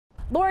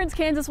Lawrence,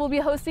 Kansas will be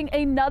hosting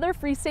another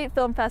Free State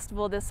Film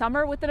Festival this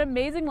summer with an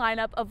amazing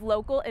lineup of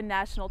local and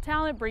national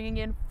talent bringing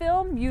in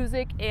film,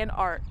 music, and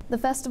art. The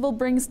festival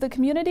brings the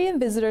community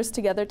and visitors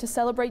together to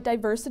celebrate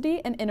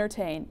diversity and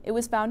entertain. It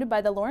was founded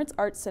by the Lawrence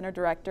Arts Center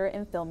director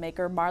and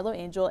filmmaker Marlo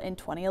Angel in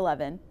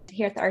 2011.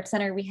 Here at the Arts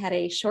Center, we had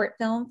a short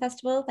film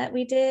festival that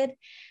we did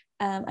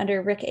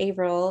under Rick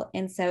Averill,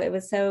 and so it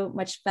was so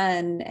much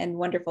fun and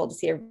wonderful to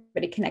see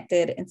everybody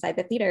connected inside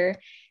the theater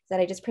that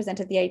I just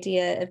presented the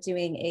idea of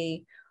doing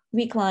a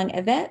week-long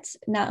event,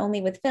 not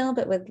only with film,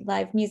 but with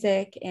live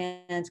music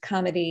and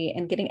comedy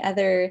and getting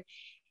other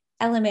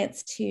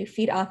elements to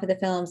feed off of the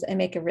films and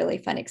make a really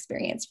fun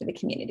experience for the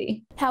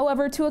community.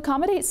 However, to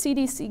accommodate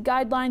CDC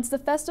guidelines, the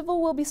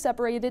festival will be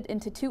separated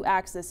into 2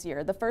 acts this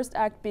year, the first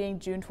act being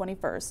June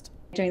 21st.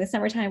 During the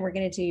summertime, we're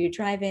going to do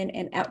drive-in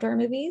and outdoor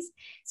movies.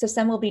 So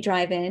some will be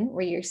drive-in,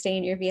 where you stay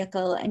in your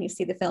vehicle and you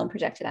see the film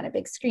projected on a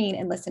big screen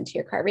and listen to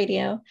your car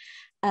radio.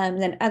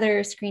 Then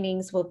other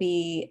screenings will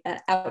be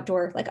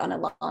outdoor, like on a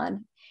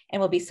lawn,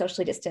 and will be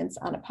socially distanced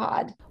on a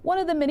pod. One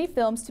of the many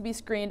films to be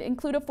screened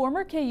include a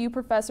former KU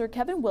professor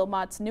Kevin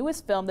Wilmot's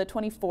newest film, The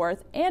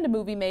 24th, and a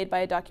movie made by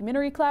a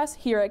documentary class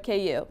here at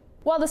KU.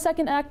 While the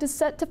second act is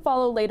set to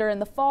follow later in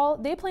the fall,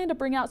 they plan to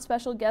bring out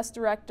special guest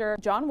director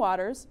John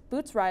Waters,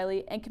 Boots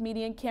Riley, and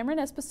comedian Cameron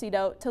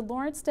Esposito to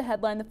Lawrence to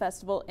headline the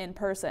festival in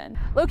person.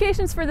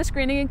 Locations for the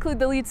screening include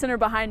the Lead Center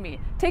behind me.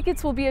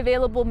 Tickets will be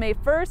available May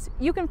 1st.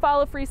 You can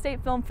follow Free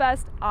State Film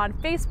Fest on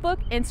Facebook,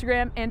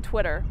 Instagram, and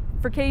Twitter.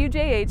 For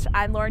KUJH,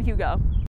 I'm Lauren Hugo.